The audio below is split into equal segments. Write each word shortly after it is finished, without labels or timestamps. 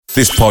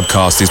This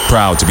podcast is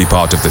proud to be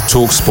part of the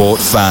TalkSport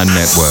Fan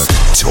Network.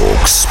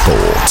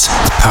 TalkSport.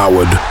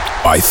 Powered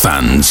by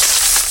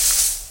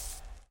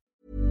fans.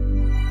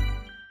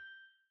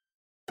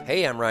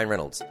 Hey, I'm Ryan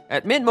Reynolds.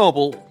 At Mint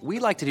Mobile, we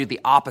like to do the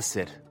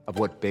opposite of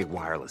what Big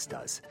Wireless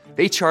does.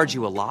 They charge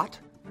you a lot,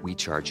 we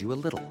charge you a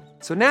little.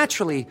 So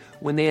naturally,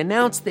 when they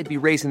announced they'd be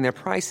raising their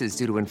prices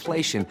due to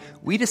inflation,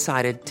 we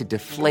decided to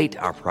deflate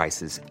our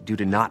prices due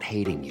to not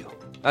hating you.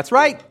 That's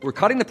right. We're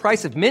cutting the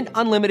price of Mint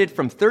Unlimited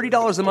from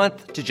 $30 a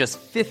month to just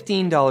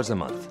 $15 a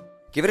month.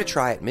 Give it a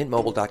try at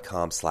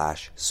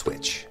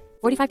mintmobile.com/switch.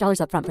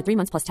 $45 up front for 3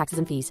 months plus taxes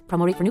and fees.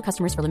 Promo rate for new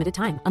customers for limited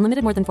time.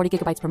 Unlimited more than 40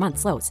 gigabytes per month.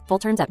 Slows full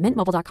terms at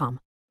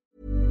mintmobile.com.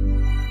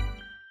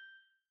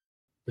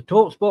 The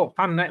TalkSport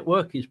Fan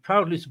Network is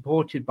proudly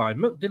supported by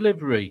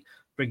McDelivery,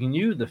 bringing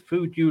you the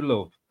food you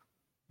love.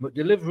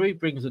 McDelivery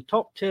brings a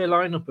top-tier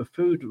lineup of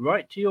food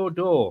right to your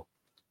door.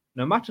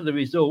 No matter the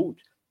result,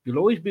 you'll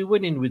always be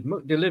winning with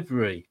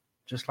McDelivery,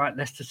 just like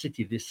Leicester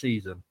City this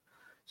season.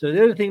 So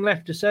the only thing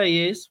left to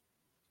say is,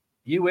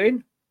 you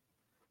win?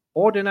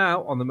 Order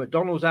now on the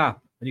McDonald's app,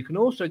 and you can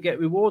also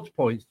get rewards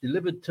points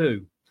delivered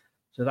too.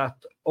 So that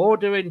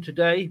ordering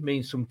today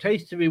means some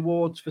tasty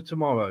rewards for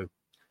tomorrow.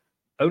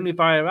 Only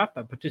via app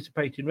at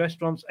participating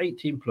restaurants,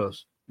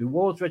 18+.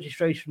 Rewards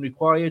registration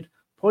required.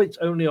 Points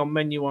only on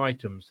menu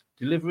items.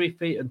 Delivery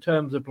fee and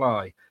terms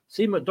apply.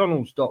 See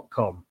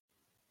mcdonalds.com.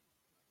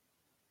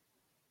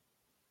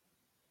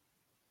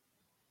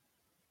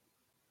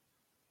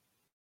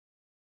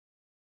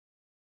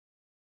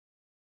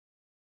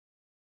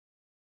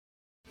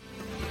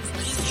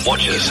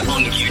 Watch us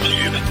on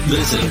YouTube.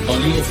 Listen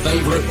on your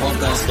favourite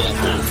podcast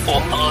platform. Or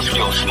ask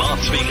your smart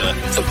speaker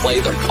to play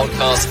the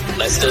podcast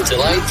Leicester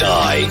Till I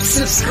Die.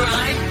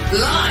 Subscribe,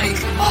 like,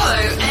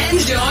 follow, and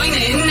join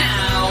in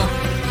now.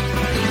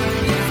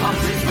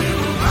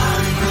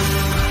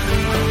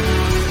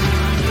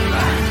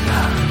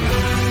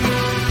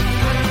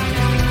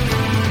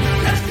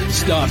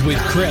 Start with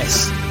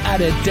Chris.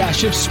 Add a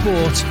dash of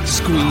sport,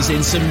 squeeze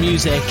in some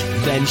music,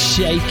 then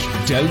shake,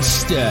 don't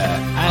stir.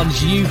 And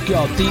you've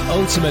got the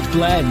ultimate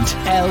blend,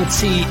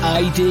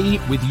 LTID,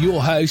 with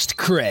your host,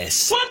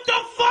 Chris. What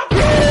the fuck?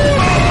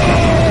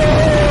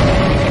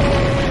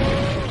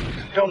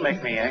 Don't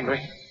make me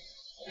angry.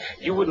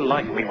 You wouldn't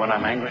like me when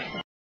I'm angry.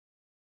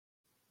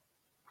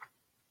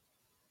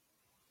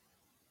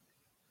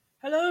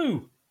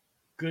 Hello.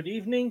 Good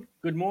evening,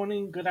 good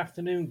morning, good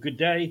afternoon, good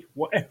day,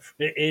 whatever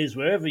it is,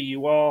 wherever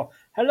you are.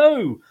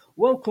 Hello,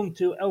 welcome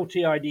to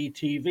LTID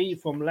TV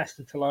from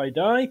Leicester Till I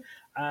Die.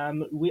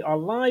 We are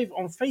live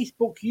on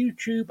Facebook,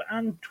 YouTube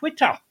and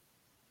Twitter.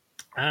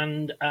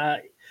 And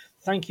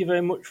thank you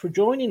very much for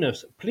joining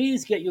us.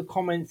 Please get your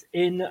comments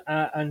in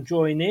and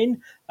join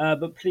in.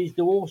 But please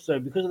do also,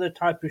 because of the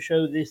type of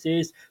show this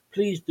is,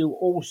 please do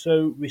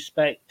also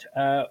respect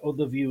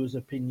other viewers'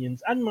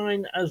 opinions and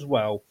mine as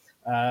well.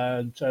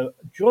 So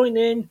join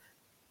in,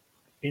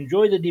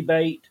 enjoy the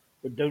debate,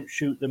 but don't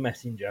shoot the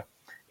messenger.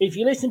 If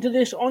you listen to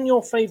this on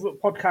your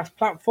favourite podcast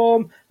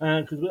platform,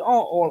 because we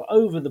are all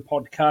over the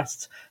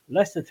podcasts,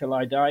 Leicester Till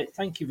I Die,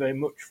 thank you very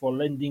much for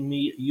lending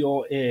me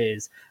your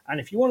ears.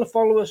 And if you want to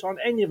follow us on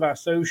any of our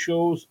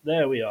socials,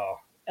 there we are,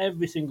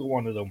 every single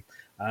one of them.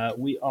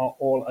 We are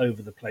all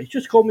over the place.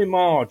 Just call me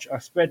Marge. I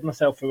spread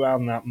myself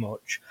around that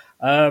much.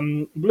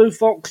 Blue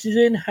Fox is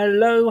in.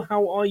 Hello,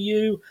 how are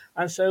you?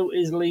 And so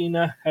is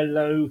Lena.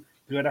 Hello,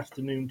 good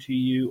afternoon to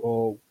you.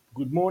 Or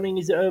good morning,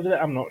 is it over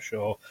there? I'm not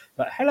sure.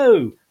 But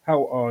hello,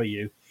 how are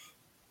you?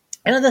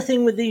 Another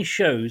thing with these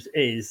shows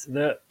is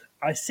that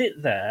I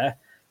sit there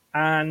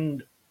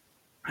and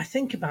I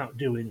think about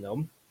doing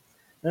them.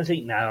 And I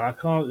think, no, I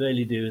can't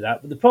really do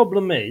that. But the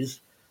problem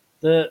is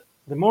that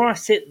the more I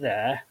sit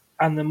there,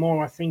 and the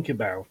more I think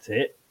about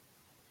it,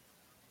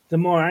 the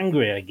more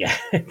angry I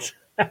get.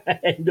 I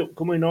end up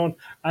coming on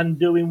and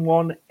doing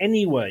one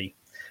anyway.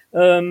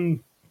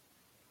 And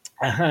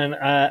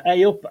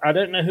hey up, I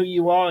don't know who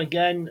you are.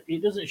 Again,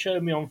 it doesn't show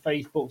me on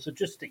Facebook, so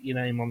just stick your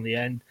name on the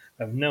end.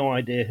 I have no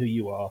idea who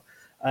you are.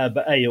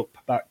 But hey up,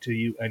 back to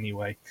you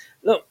anyway.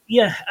 Look,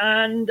 yeah,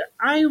 and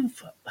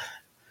I've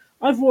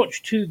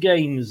watched 2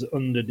 games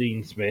under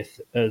Dean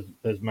Smith as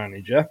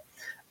manager.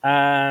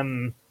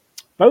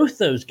 Both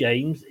those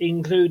games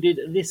included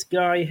this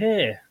guy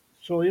here,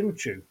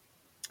 Soyuncu. Do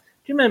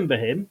you remember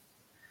him?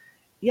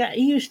 Yeah,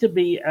 he used to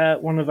be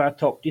one of our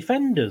top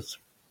defenders.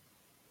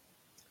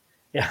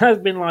 It has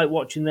been like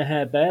watching the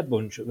Hair Bear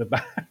bunch at the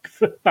back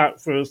for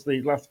us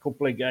these last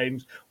couple of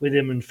games with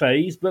him and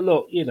FaZe. But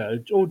look, you know,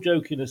 all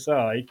joking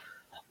aside,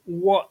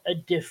 what a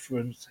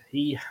difference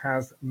he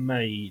has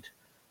made.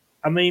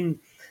 I mean,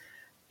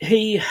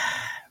 he's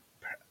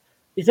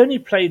only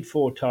played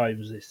 4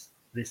 times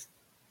this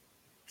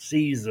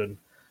season.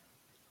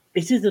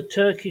 It is a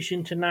Turkish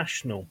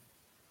international.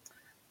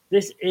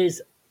 This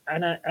is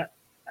an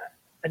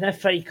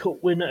FA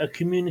Cup winner, a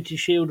Community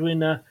Shield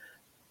winner.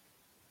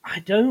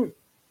 I don't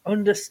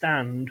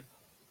understand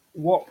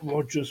what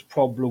Rodgers'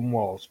 problem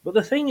was. But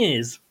the thing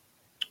is,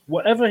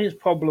 whatever his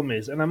problem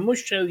is, and I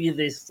must show you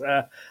this,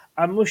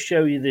 I must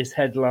show you this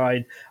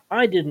headline.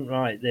 I didn't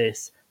write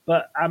this,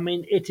 but I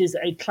mean, it is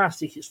a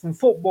classic. It's from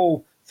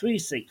Football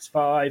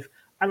 365,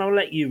 and I'll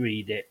let you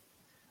read it.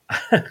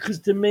 Because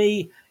to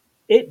me,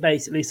 it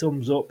basically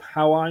sums up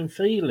how I'm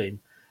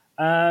feeling.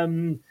 I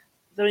mean,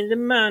 the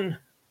man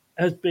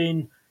has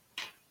been.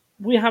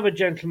 We have a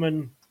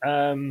gentleman,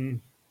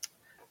 Alan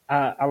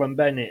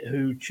Bennett,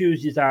 who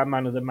chooses our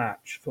man of the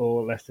match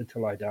for Leicester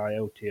Till I Die,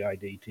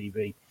 LTID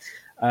TV.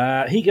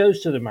 He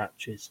goes to the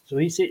matches, so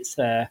he sits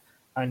there,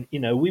 and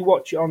we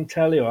watch it on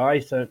telly, or I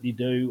certainly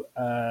do.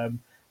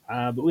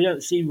 But we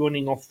don't see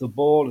running off the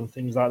ball and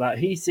things like that.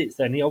 He sits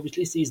there, and he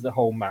obviously sees the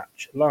whole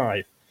match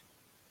live.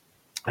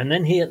 And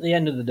then he, at the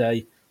end of the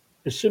day,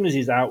 as soon as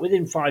he's out,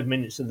 within 5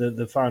 minutes of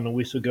the final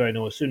whistle going,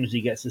 or as soon as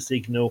he gets a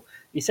signal,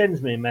 he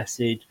sends me a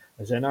message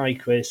and saying, "Hi,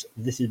 Chris,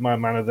 this is my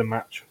man of the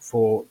match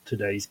for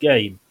today's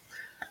game."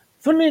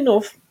 Funnily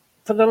enough,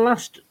 for the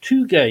last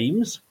 2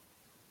 games,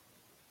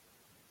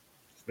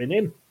 it's been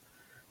him,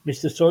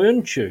 Mr.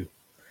 Soyuncu.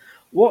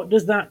 What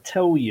does that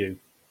tell you?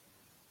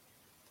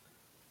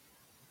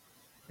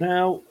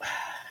 Now,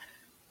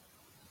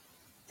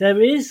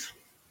 there's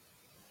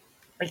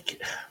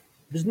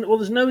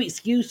no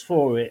excuse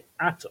for it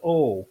at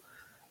all.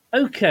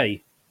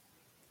 Okay,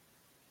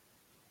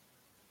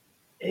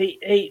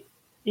 he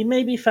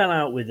maybe fell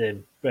out with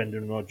him,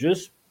 Brendan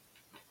Rodgers.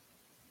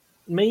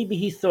 Maybe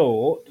he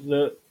thought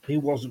that he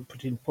wasn't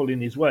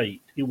pulling his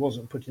weight. He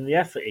wasn't putting the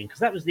effort in, because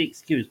that was the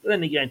excuse. But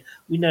then again,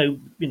 we know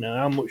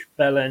how much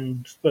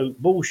Bellend spoke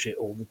bullshit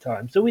all the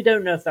time, so we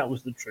don't know if that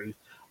was the truth,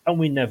 and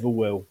we never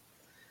will.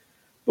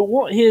 But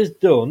what he has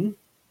done,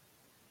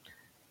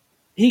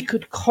 he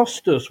could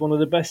cost us one of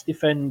the best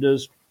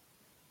defenders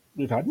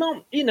we've had.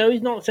 Not,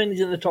 he's not saying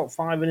he's in the top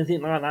 5 or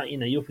anything like that.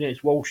 You're up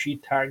against Walshy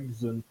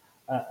tags and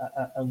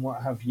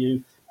what have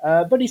you.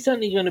 But he's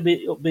certainly going to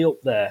be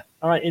up there,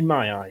 in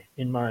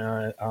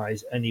my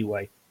eyes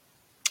anyway.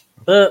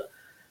 But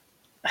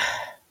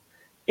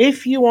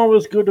if you are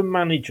as good a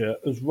manager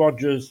as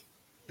Rodgers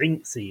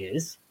thinks he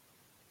is,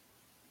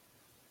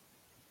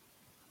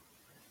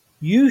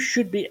 you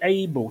should be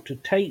able to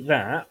take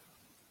that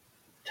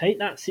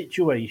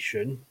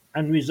situation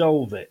and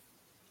resolve it.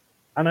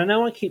 And I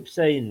know I keep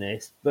saying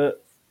this,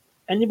 but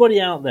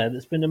anybody out there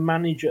that's been a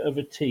manager of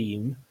a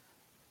team,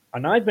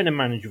 and I've been a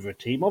manager of a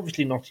team,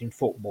 obviously not in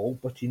football,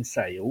 but in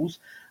sales,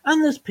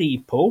 and there's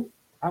people,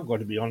 I've got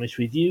to be honest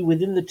with you,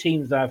 within the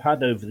teams I've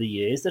had over the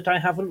years that I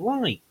haven't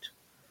liked.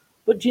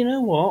 But do you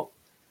know what?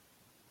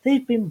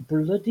 They've been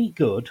bloody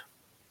good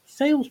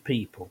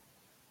salespeople.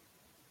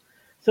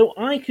 So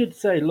I could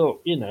say,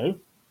 look, I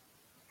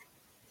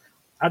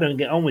don't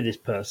get on with this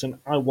person,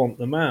 I want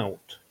them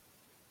out.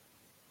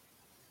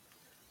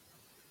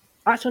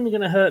 That's only going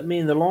to hurt me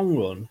in the long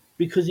run,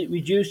 because it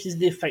reduces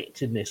the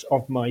effectiveness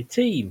of my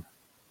team.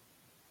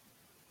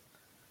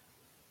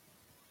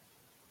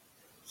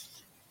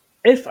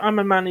 If I'm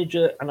a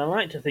manager, and I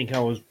like to think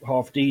I was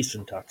half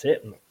decent at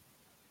it, and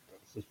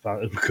that's as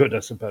far as good,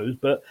 I suppose,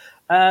 but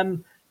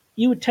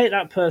you would take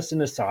that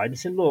person aside and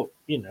say, look,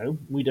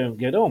 we don't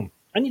get on.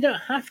 And you don't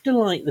have to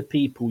like the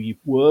people you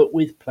work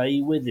with, play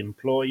with,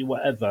 employ,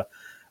 whatever.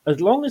 As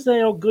long as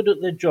they are good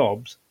at their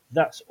jobs,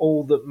 that's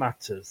all that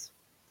matters.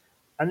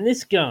 And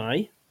this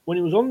guy, when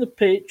he was on the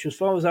pitch, as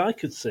far as I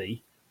could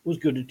see, was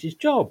good at his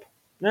job.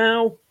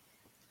 Now,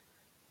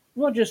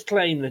 Rodgers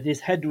claimed that his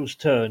head was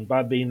turned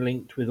by being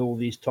linked with all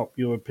these top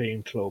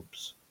European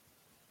clubs.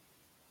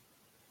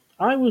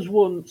 I was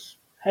once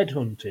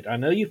headhunted. I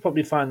know you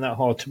probably find that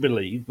hard to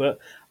believe, but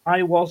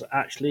I was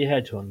actually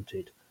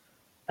headhunted.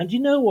 And you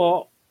know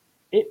what?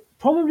 It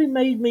probably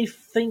made me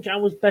think I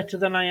was better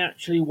than I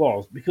actually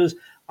was, because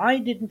I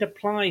didn't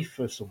apply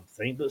for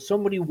something, but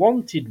somebody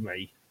wanted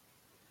me.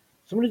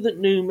 Somebody that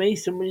knew me,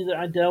 somebody that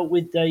I dealt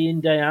with day in,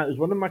 day out. It was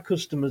one of my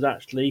customers,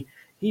 actually.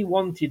 He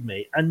wanted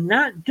me. And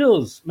that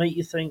does make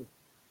you think,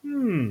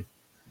 And,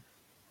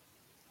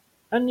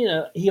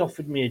 he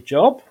offered me a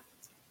job.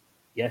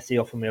 Yes, he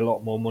offered me a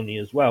lot more money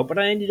as well, but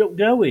I ended up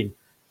going.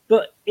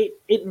 But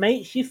it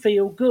makes you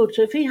feel good.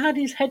 So if he had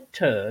his head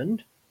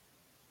turned,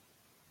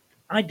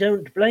 I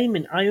don't blame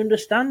him. I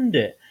understand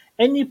it.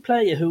 Any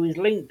player who is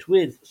linked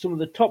with some of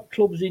the top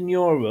clubs in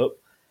Europe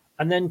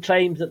and then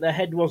claims that their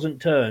head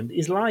wasn't turned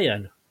is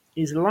lying.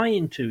 Is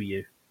lying to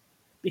you,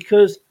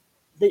 because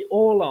they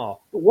all are.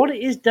 But what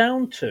it is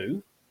down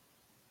to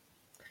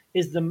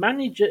is the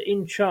manager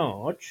in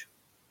charge,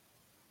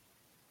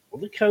 or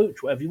the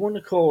coach, whatever you want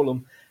to call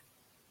them,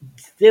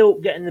 still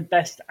getting the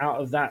best out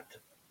of that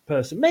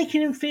person,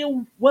 making him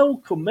feel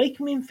welcome,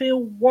 making him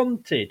feel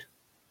wanted.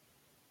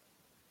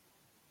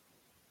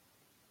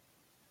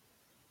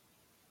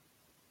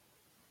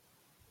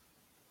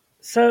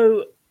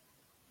 So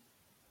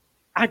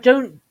I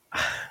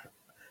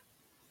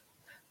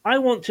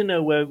want to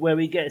know where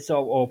he gets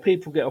off, or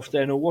people get off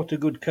there, or what a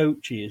good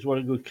coach he is. What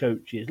a good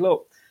coach he is.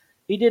 Look,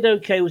 he did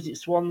okay. Was it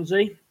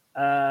Swansea?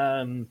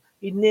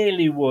 He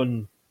nearly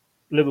won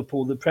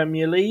Liverpool the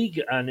Premier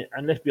League, and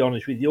let's be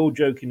honest with you, all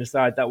joking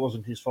aside, that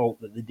wasn't his fault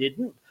that they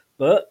didn't.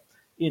 But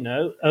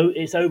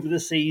It's over the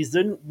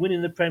season.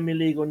 Winning the Premier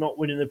League or not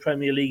winning the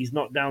Premier League is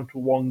not down to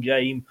one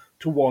game,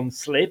 to one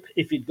slip.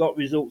 If he'd got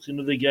results in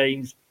other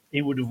games,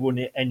 he would have won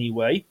it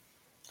anyway.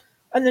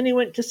 And then he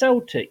went to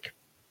Celtic.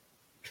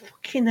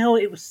 Fucking hell,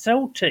 it was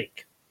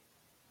Celtic.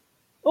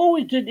 Oh,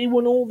 he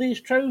won all these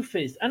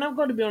trophies. And I've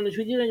got to be honest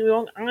with you, don't get me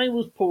wrong, I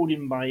was pulled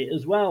in by it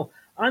as well.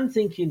 I'm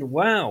thinking,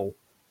 wow,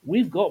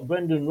 we've got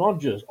Brendan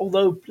Rodgers.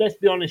 Although, let's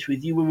be honest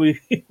with you,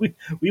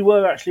 we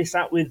were actually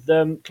sat with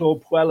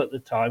Claude Puel at the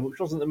time, which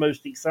wasn't the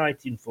most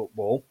exciting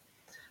football.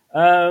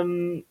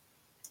 But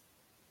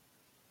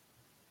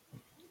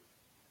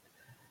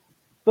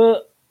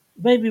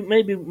maybe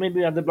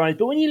we had the blind.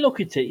 But when you look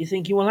at it, you're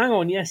thinking, well, hang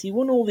on, yes, he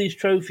won all these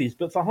trophies,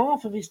 but for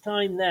half of his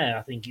time there,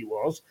 I think it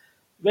was,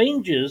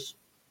 Rangers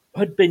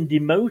had been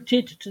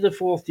demoted to the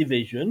fourth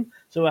division,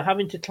 so were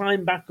having to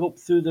climb back up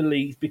through the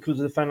leagues because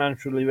of the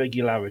financial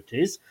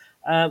irregularities.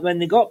 When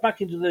they got back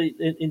into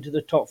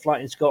the top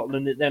flight in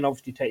Scotland, it then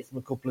obviously takes them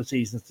a couple of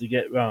seasons to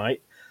get right.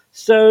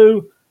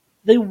 So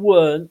they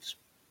weren't.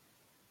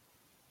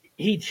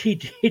 He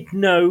did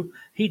know.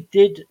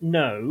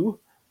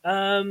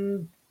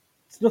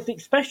 It's nothing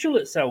special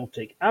at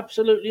Celtic.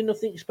 Absolutely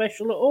nothing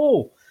special at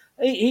all.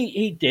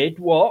 He did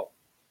what?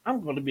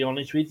 I'm going to be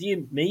honest with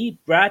you. Me,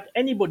 Brad,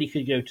 anybody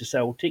could go to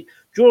Celtic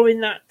during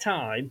that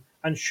time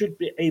and should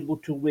be able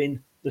to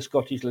win the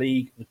Scottish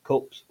League, the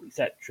Cups,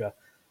 etc.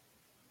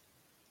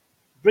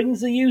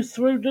 Brings the youth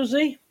through, does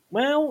he?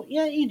 Well,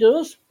 yeah, he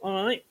does.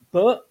 All right.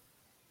 But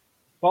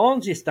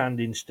Barnes is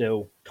standing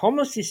still.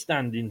 Thomas is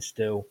standing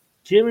still.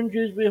 Kieran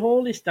Dewsbury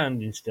Hall is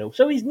standing still.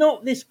 So he's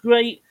not this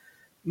great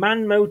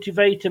man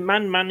motivator,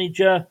 man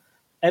manager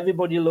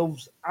everybody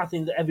loves. I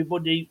think that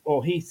everybody,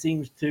 or he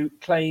seems to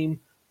claim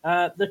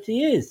that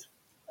he is.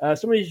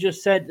 Somebody's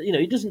just said,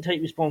 he doesn't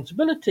take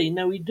responsibility.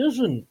 No, he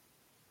doesn't.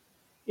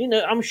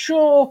 I'm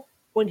sure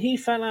when he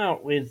fell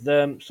out with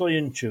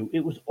Soyuncu,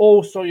 it was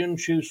all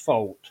Soyuncu's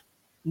fault.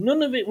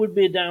 None of it would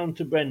be down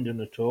to Brendan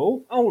at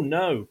all. Oh,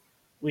 no,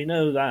 we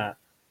know that.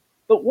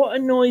 But what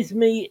annoys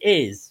me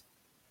is,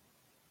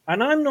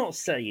 and I'm not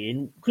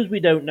saying, because we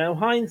don't know,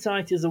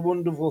 hindsight is a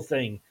wonderful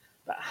thing,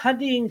 but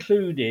had he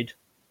included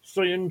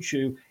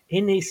Soyuncu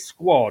in his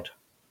squad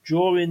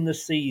during the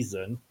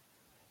season,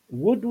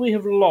 would we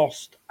have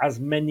lost as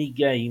many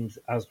games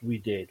as we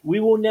did? We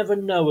will never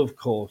know, of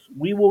course.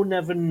 We will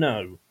never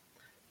know.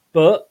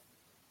 But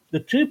the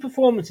two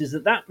performances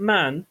that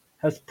man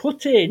has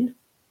put in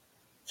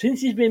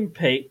since he's been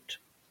picked,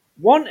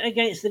 one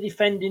against the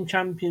defending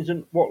champions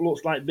and what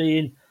looks like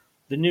being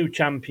the new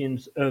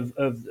champions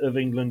of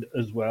England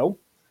as well,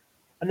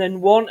 and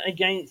then one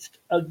against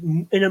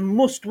in a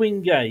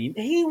must-win game.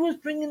 He was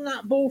bringing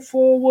that ball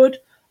forward.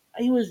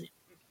 He was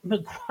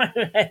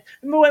Maguire.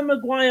 Remember when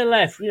Maguire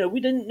left? We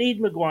didn't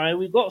need Maguire.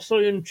 We got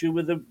Soyuncu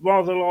with a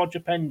rather large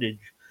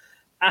appendage,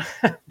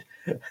 and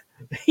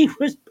he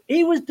was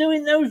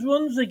doing those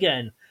runs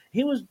again.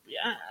 He was.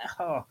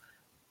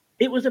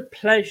 It was a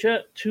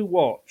pleasure to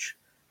watch.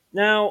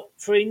 Now,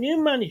 for a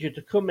new manager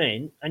to come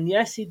in, and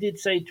yes, he did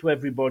say to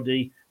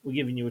everybody, "We're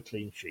giving you a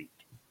clean sheet."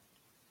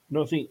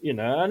 Nothing,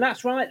 and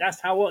that's right. That's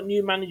how what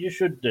new manager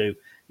should do.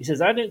 He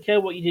says, "I don't care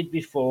what you did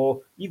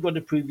before. You've got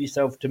to prove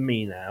yourself to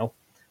me now."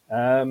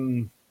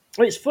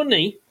 It's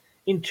funny.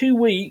 In 2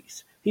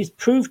 weeks, he's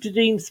proved to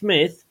Dean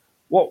Smith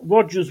what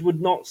Rodgers would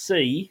not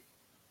see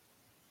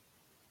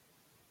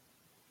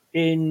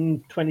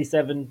in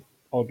 27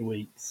 odd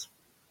weeks.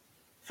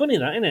 Funny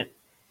that, isn't it?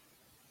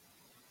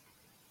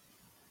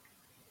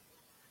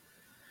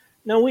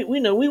 Now, we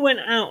know we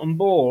went out and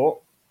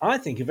bought, I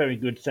think, a very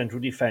good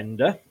central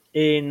defender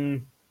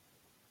in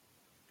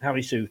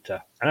Harry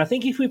Souttar. And I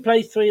think if we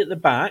play three at the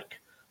back,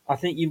 I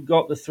think you've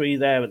got the three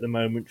there at the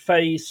moment.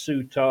 Faye,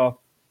 Souttar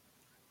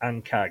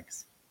and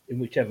Cags, in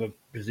whichever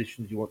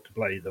positions you want to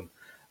play them.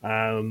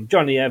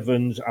 Johnny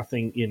Evans, I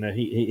think,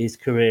 his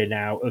career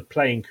now, a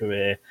playing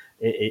career,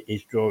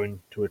 is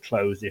drawing to a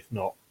close, if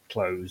not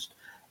closed.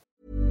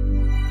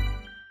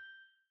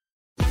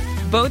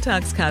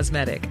 Botox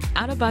Cosmetic,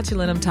 out of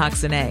botulinum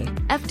toxin A,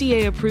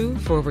 FDA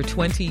approved for over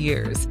 20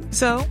 years.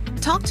 So,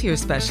 talk to your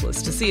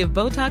specialist to see if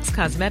Botox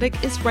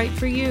Cosmetic is right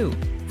for you.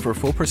 For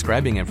full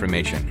prescribing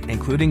information,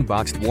 including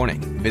boxed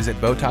warning, visit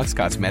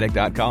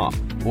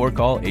BotoxCosmetic.com or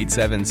call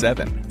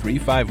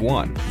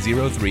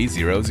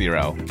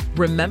 877-351-0300.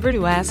 Remember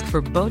to ask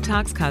for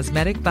Botox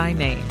Cosmetic by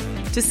name.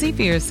 To see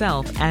for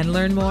yourself and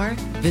learn more,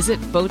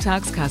 visit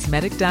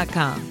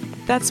BotoxCosmetic.com.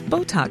 That's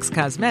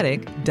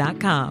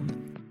BotoxCosmetic.com.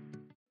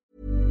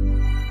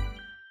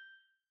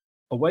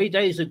 Away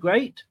days are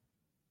great,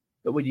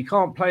 but when you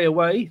can't play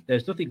away,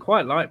 there's nothing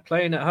quite like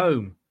playing at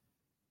home.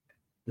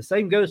 The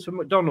same goes for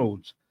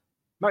McDonald's.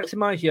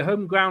 Maximise your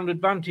home ground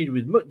advantage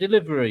with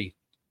McDelivery.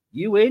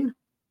 You in?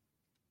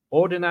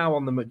 Order now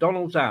on the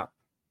McDonald's app.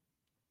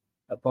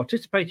 At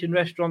participating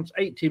restaurants,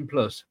 18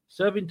 plus.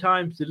 Serving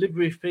times,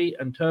 delivery fee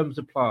and terms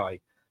apply.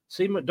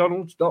 See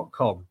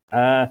mcdonalds.com.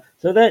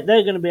 So they're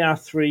going to be our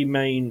three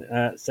main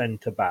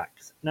centre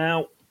backs.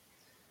 Now,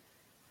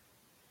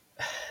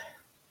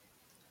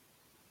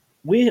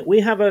 we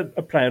have a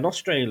player, an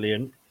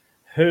Australian,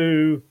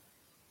 who,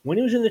 when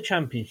he was in the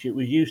Championship,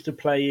 was used to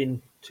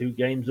playing 2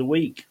 games a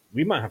week.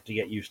 We might have to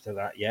get used to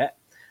that yet.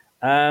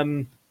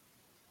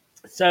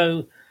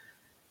 So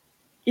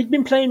he'd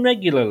been playing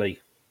regularly,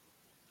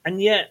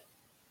 and yet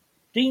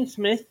Dean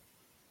Smith,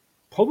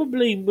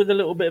 probably with a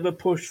little bit of a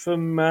push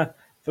from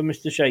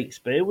Mr.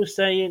 Shakespeare, was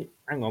saying,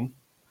 "Hang on,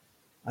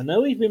 I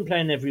know he's been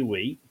playing every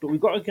week, but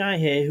we've got a guy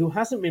here who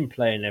hasn't been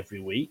playing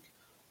every week.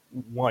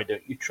 Why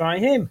don't you try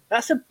him?"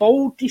 That's a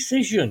bold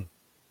decision.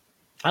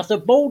 That's a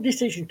bold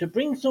decision to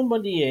bring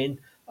somebody in.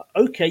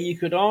 Okay, you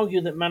could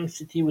argue that Man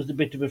City was a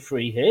bit of a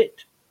free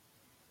hit,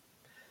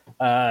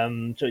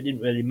 so it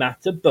didn't really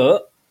matter.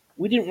 But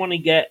we didn't want to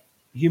get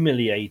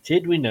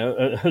humiliated. We know,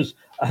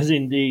 as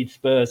indeed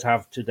Spurs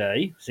have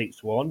today,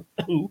 6-1.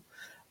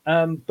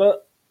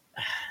 But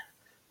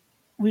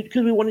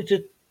because we wanted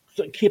to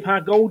sort of keep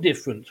our goal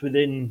difference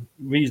within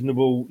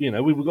reasonable,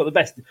 we've got the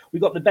best. We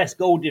got the best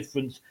goal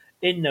difference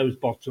in those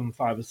bottom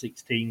 5 or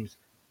 6 teams.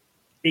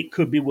 It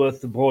could be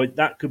worth the point.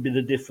 That could be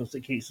the difference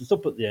that keeps us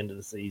up at the end of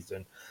the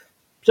season.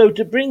 So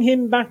to bring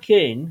him back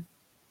in,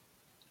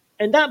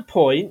 at that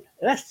point,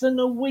 less than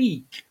a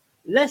week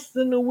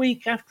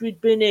after he'd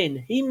been in,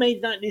 he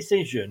made that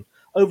decision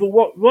over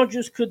what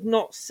Rodgers could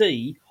not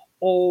see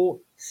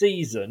all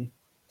season,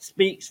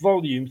 speaks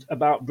volumes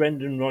about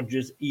Brendan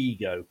Rodgers'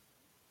 ego.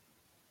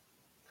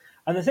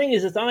 And the thing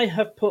is, as I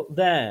have put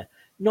there,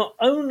 not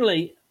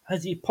only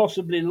has he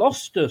possibly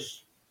lost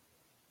us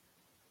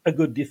a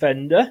good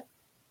defender,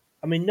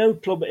 I mean, no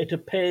club, it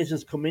appears,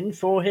 has come in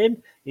for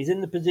him. He's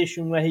in the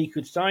position where he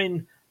could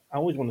sign, I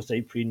always want to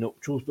say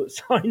prenuptials, but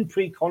sign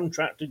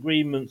pre-contract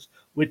agreements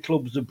with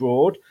clubs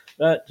abroad.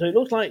 So it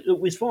looks like,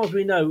 as far as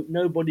we know,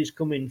 nobody's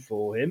come in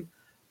for him.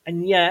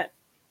 And yet,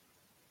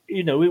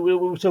 so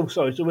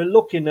we're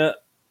looking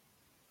at,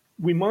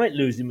 we might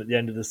lose him at the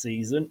end of the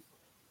season,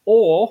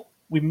 or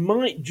we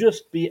might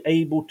just be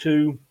able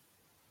to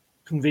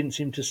convince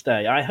him to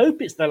stay. I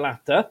hope it's the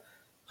latter,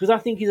 because I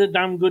think he's a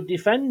damn good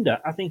defender.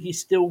 I think he's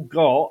still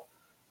got,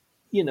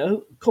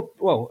 a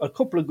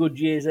couple of good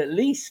years at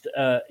least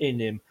in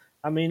him.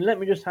 I mean, let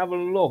me just have a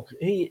look.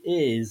 He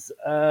is,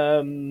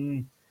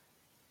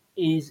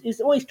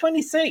 he's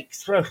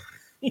 26. So,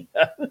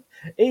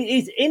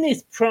 he's in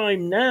his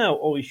prime now,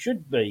 or he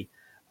should be.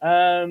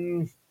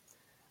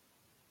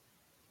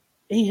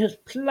 He has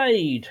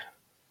played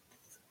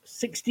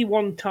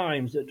 61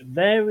 times at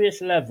various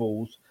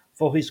levels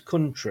for his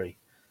country,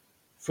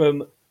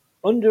 from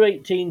under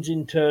 18s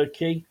in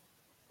Turkey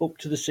up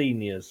to the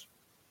seniors.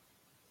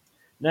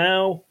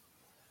 Now,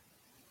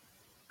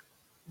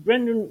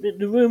 Brendan,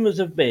 the rumours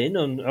have been,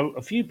 and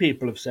a few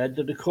people have said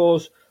that, of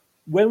course,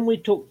 when we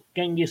took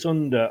Cengiz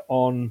Under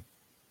on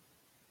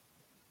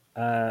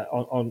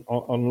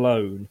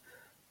loan,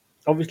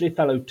 obviously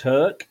fellow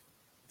Turk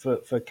for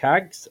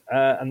Cags,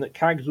 and that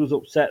Cags was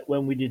upset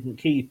when we didn't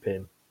keep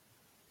him.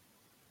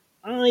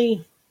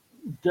 I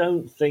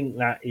don't think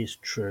that is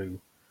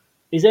true.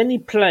 Is any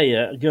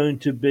player going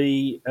to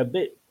be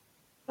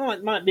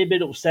it might be a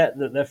bit upset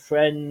that their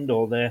friend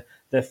or their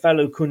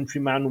fellow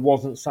countryman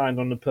wasn't signed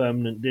on a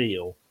permanent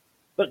deal?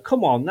 But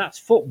come on, that's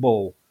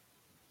football.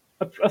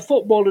 A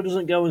footballer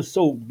doesn't go and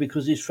sulk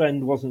because his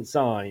friend wasn't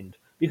signed,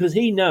 because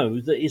he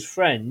knows that his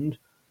friend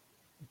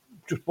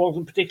just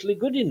wasn't particularly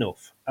good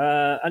enough.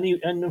 And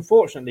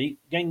unfortunately,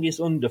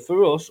 Cengiz Under,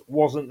 for us,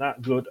 wasn't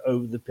that good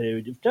over the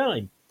period of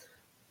time.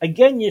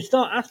 Again, you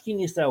start asking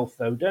yourself,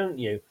 though, don't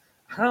you?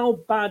 How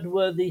bad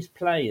were these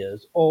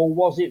players, or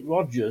was it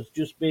Rodgers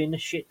just being a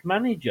shit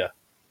manager?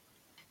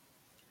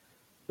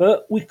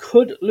 But we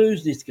could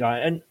lose this guy,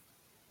 and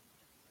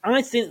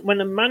I think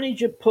when a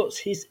manager puts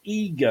his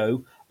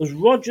ego, as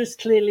Rodgers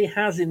clearly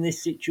has in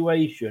this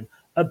situation,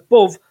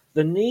 above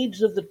the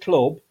needs of the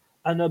club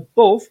and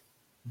above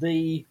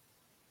the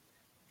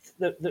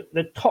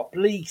top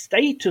league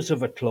status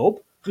of a club,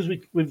 because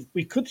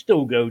we could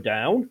still go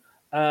down.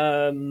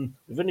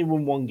 We've only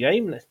won 1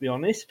 game, let's be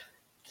honest.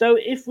 So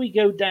if we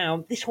go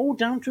down, it's all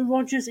down to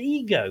Rodgers'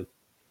 ego,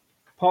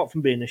 apart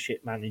from being a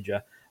shit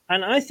manager.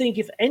 And I think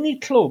if any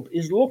club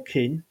is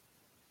looking,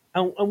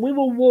 and we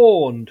were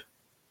warned,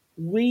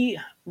 you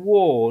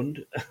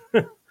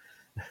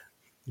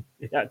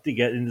had to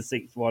get in the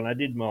 6-1. I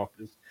did,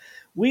 Marcus.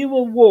 We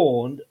were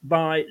warned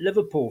by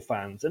Liverpool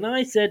fans, and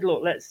I said,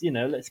 look, let's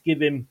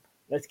give him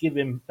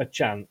a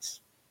chance.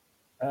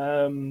 We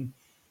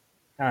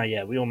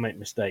all make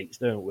mistakes,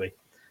 don't we?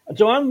 And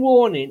so I'm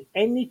warning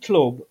any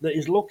club that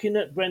is looking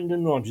at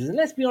Brendan Rodgers, and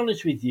let's be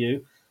honest with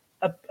you,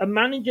 a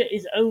manager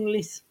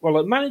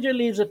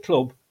leaves a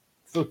club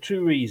for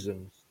 2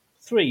 reasons,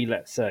 3,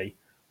 let's say.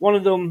 One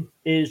of them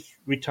is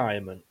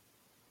retirement.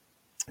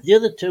 The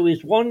other 2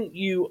 is, 1,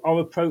 you are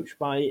approached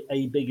by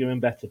a bigger and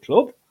better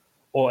club,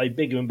 or a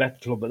bigger and better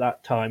club at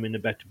that time in a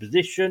better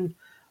position,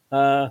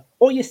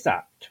 or you're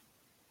sacked.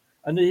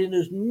 And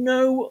there's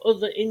no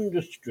other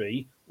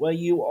industry where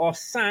you are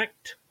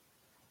sacked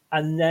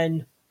and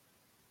then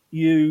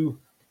you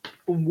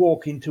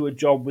walk into a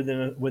job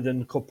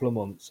within a couple of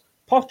months.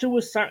 Potter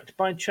was sacked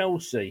by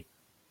Chelsea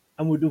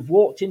and would have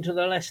walked into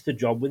the Leicester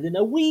job within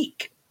a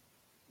week.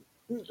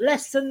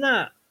 less than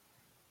that.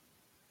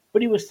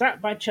 But he was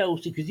sacked by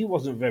Chelsea because he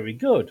wasn't very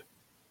good.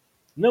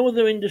 No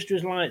other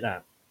industries like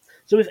that.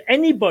 So if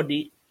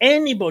anybody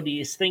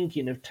is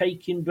thinking of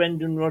taking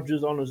Brendan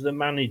Rodgers on as the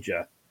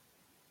manager,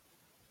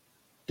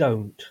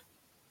 don't.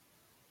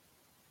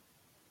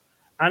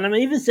 And I'm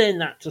even saying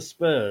that to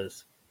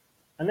Spurs.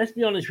 And let's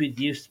be honest with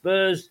you,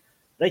 Spurs,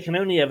 they can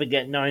only ever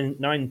get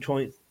nine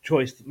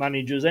choice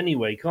managers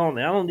anyway, can't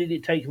they? How long did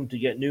it take them to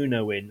get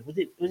Nuno in? Was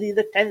he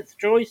the 10th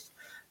choice?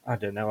 I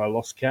don't know, I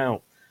lost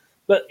count.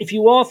 But if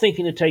you are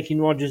thinking of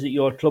taking Rodgers at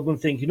your club and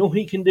thinking, oh,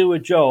 he can do a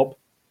job,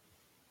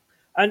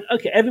 and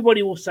okay,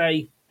 everybody will be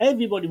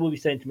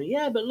saying to me,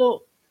 yeah, but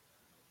look,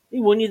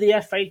 he won you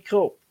the FA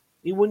Cup.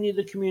 He won you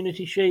the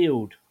Community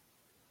Shield.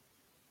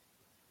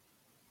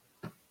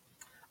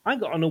 I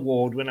got an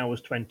award when I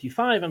was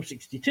 25. I'm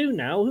 62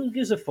 now. Who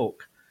gives a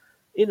fuck?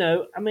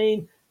 I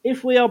mean,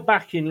 if we are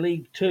back in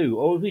League Two,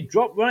 or if we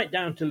drop right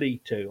down to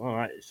League Two, all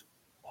right, it's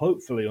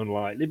hopefully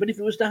unlikely, but if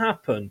it was to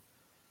happen,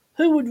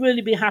 who would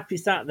really be happy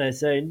sat there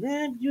saying,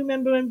 do you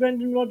remember when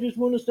Brendan Rodgers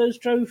won us those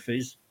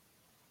trophies?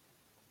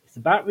 It's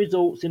about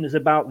results and it's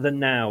about the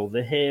now,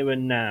 the here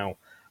and now.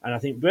 And I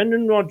think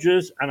Brendan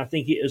Rodgers, and I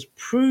think it has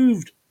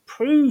proved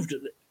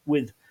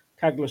with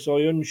Kagla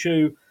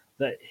Soyuncu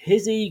that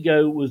his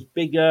ego was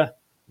bigger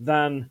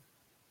than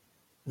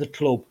the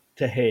club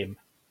to him.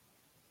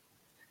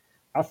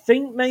 I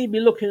think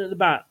maybe looking at the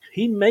back,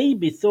 he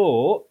maybe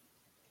thought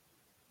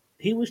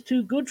he was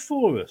too good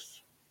for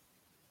us.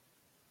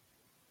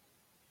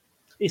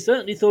 He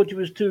certainly thought he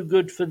was too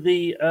good for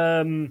the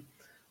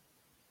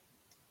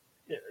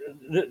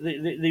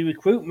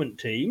recruitment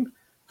team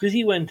because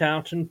he went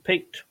out and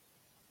picked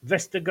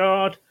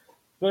Vestergaard,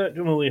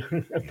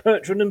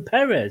 Bertrand and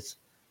Perez.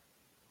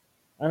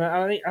 And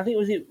I think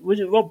was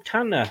it Rob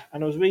Tanner?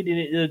 And I was reading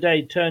it the other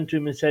day. Turned to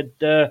him and said,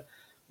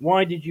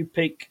 "Why did you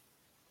pick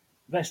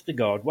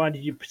Vestergaard? Why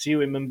did you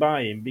pursue him and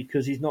buy him?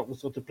 Because he's not the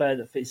sort of player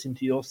that fits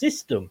into your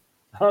system."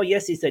 Oh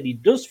yes, he said he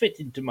does fit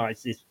into my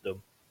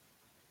system.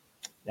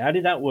 How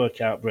did that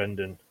work out,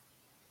 Brendan?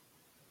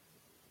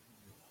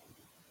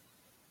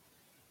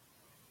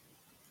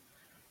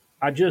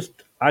 I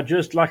just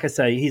like I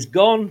say, he's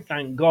gone.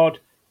 Thank God.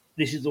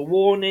 This is a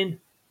warning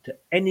to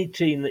any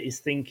team that is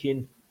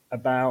thinking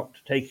about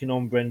taking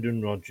on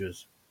Brendan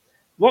Rodgers.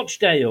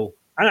 Rochdale,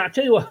 and I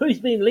tell you what, who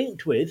he's been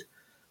linked with?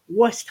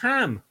 West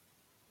Ham.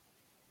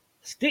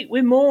 Stick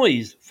with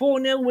Moyes.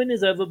 4-0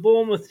 winners over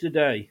Bournemouth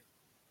today.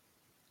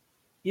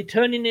 You're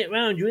turning it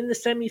round. You're in the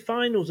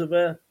semi-finals of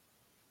a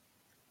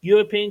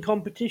European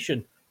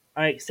competition.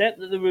 I accept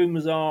that the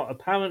rumours are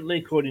apparently,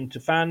 according to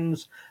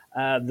fans,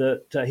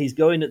 that he's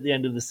going at the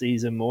end of the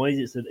season,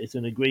 Moyes. It's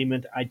an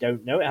agreement. I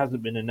don't know. It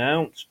hasn't been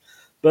announced.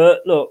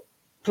 But look,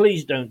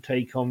 please don't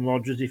take on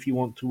Rodgers if you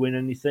want to win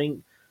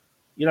anything.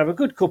 You'll have a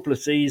good couple of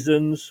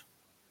seasons.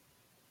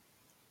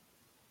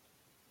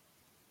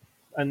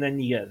 And then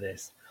you get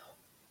this.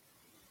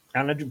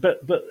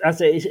 But as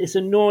I say, it's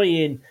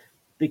annoying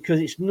because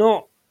it's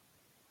not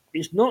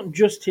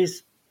just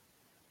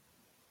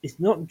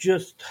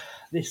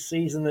this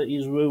season that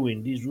he's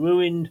ruined. He's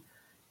ruined.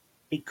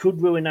 It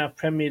could ruin our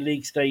Premier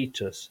League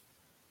status.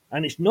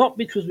 And it's not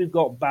because we've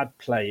got bad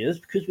players,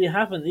 because we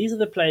haven't. These are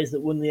the players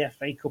that won the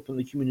FA Cup and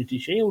the Community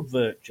Shield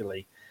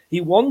virtually.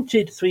 He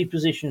wanted 3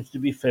 positions to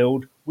be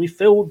filled. We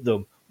filled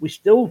them. We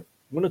still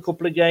won a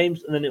couple of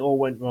games and then it all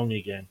went wrong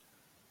again.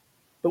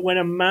 But when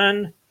a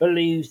man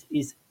believes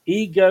his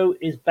ego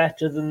is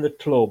better than the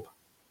club,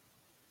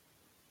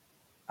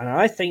 and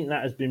I think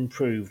that has been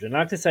proved. And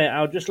like I say,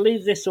 I'll just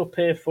leave this up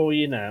here for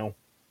you now,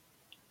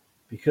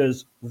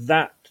 because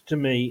that, to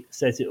me,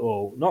 says it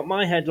all. Not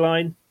my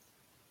headline.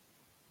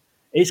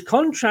 His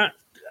contract,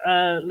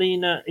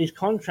 Lena, his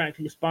contract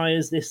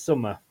expires this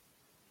summer.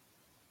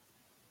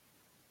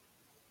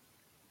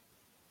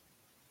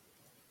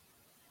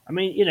 I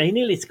mean, he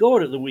nearly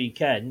scored at the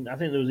weekend. I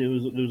think there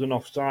was an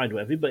offside,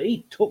 whatever, but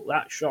he took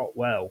that shot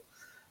well.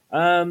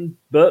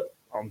 But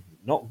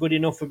not good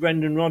enough for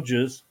Brendan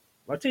Rodgers.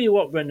 I'll tell you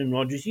what, Brendan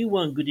Rodgers, you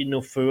weren't good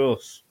enough for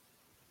us.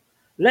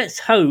 Let's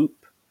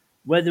hope,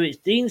 whether it's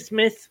Dean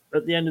Smith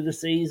at the end of the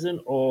season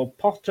or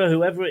Potter,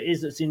 whoever it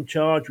is that's in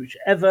charge,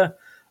 whichever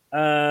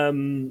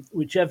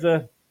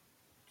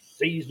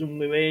season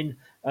we're in,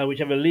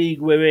 whichever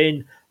league we're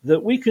in,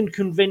 that we can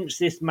convince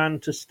this man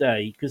to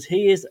stay, because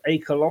he is a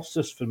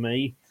colossus for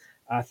me.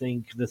 I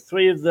think the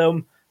 3 of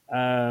them,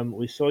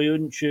 with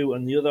Soyuncu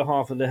and the other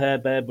half of the Hair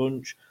Bear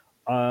bunch,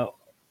 are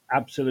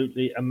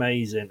absolutely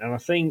amazing. And I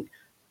think,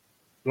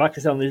 like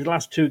I said, on these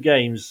last 2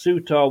 games,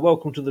 Sutar,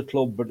 welcome to the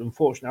club, but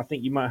unfortunately, I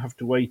think you might have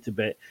to wait a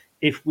bit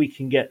if we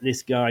can get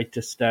this guy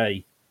to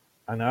stay.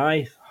 And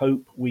I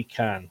hope we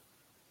can.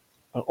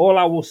 And all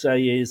I will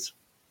say is,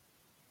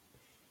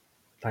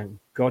 thank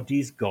God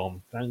he's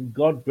gone. Thank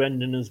God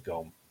Brendan has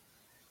gone.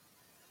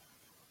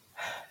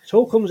 It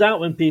all comes out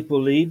when people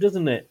leave,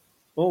 doesn't it?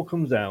 All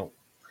comes out.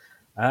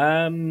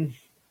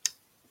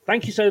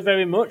 Thank you so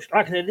very much.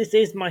 Like I said, this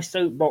is my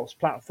soapbox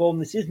platform.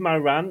 This is my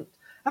rant.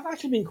 I've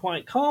actually been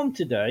quite calm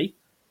today.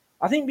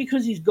 I think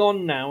because he's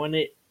gone now and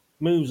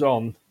moves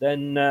on,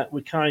 then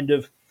we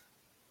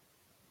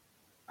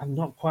I'm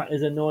not quite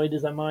as annoyed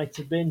as I might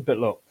have been. But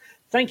look,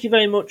 thank you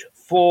very much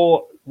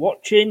for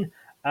watching.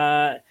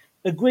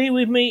 Agree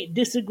with me,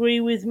 disagree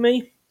with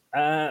me.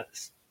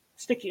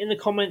 Stick it in the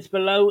comments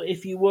below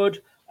if you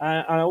would.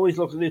 I always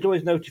look at it. It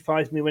always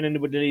notifies me when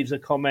anybody leaves a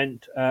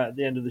comment at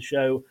the end of the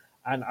show,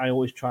 and I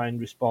always try and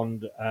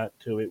respond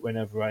to it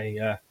whenever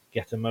I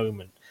get a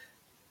moment.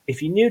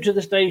 If you're new to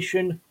the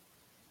station,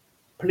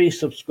 please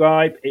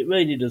subscribe. It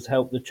really does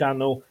help the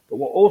channel. But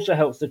what also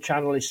helps the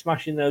channel is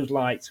smashing those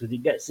likes, because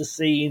it gets us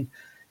seen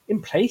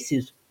in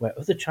places where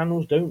other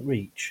channels don't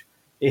reach.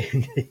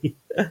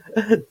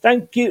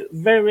 Thank you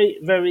very,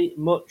 very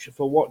much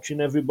for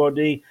watching,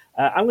 everybody.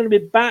 I'm going to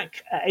be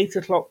back at 8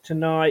 o'clock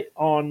tonight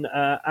on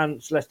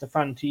Ant's Leicester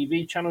Fan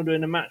TV channel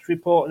doing a match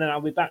report, and then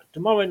I'll be back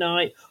tomorrow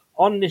night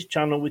on this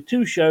channel with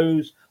 2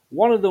 shows.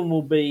 One of them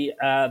will be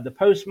the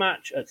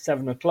post-match at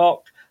 7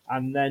 o'clock,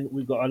 and then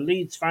we've got a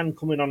Leeds fan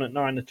coming on at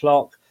 9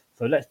 o'clock.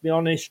 So let's be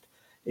honest,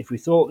 if we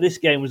thought this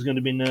game was going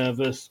to be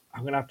nervous,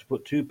 I'm going to have to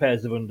put 2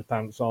 pairs of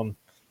underpants on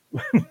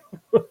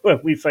when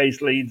we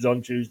face Leeds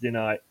on Tuesday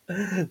night.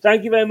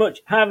 Thank you very much.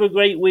 Have a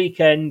great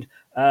weekend.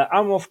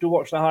 I'm off to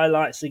watch the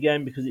highlights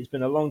again, because it's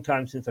been a long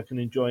time since I can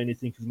enjoy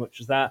anything as much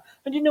as that.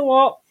 And you know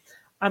what?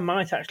 I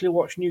might actually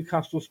watch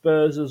Newcastle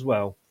Spurs as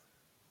well.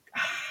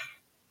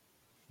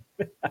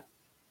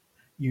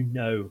 You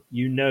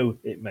know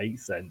it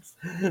makes sense.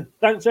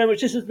 Thanks very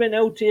much. This has been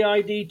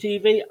LTID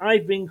TV.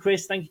 I've been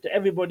Chris. Thank you to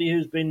everybody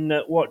who's been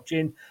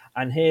watching.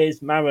 And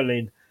here's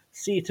Marilyn.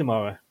 See you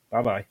tomorrow.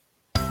 Bye-bye.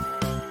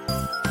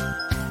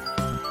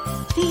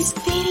 These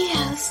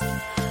videos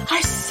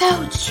are so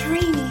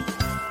dreamy.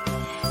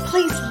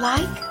 Please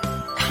like,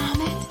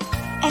 comment,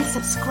 and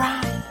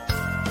subscribe.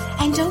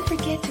 And don't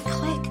forget to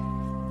click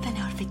the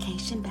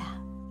notification bell.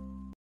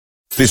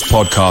 This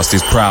podcast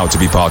is proud to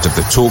be part of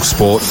the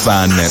TalkSport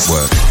Fan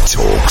Network.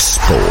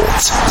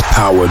 TalkSport.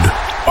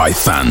 Powered by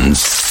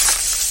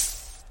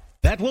fans.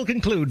 That will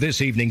conclude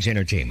this evening's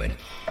entertainment.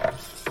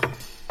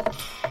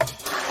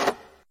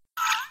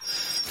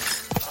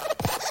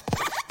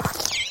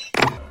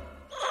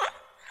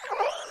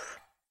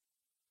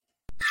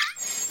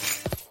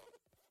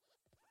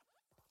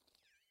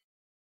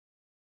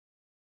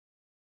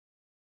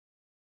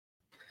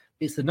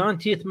 It's the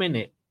 90th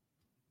minute.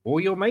 All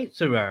your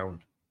mates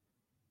around.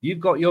 You've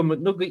got your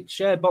McNugget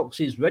share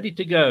boxes ready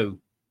to go.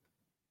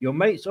 Your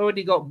mate's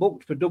already got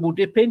booked for double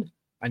dipping,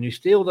 and you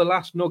steal the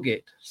last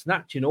nugget,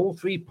 snatching all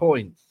 3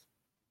 points.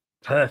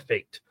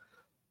 Perfect.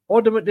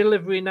 Order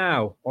McDelivery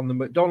now on the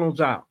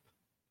McDonald's app.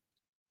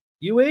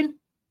 You in?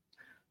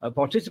 At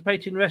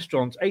participating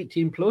restaurants,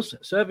 18 plus,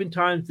 serving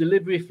times,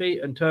 delivery fee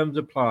and terms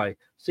apply.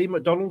 See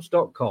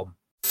mcdonalds.com.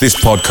 This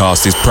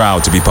podcast is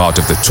proud to be part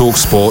of the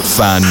TalkSport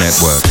Fan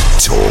Network.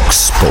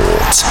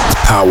 TalkSport.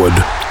 Powered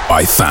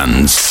by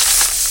fans.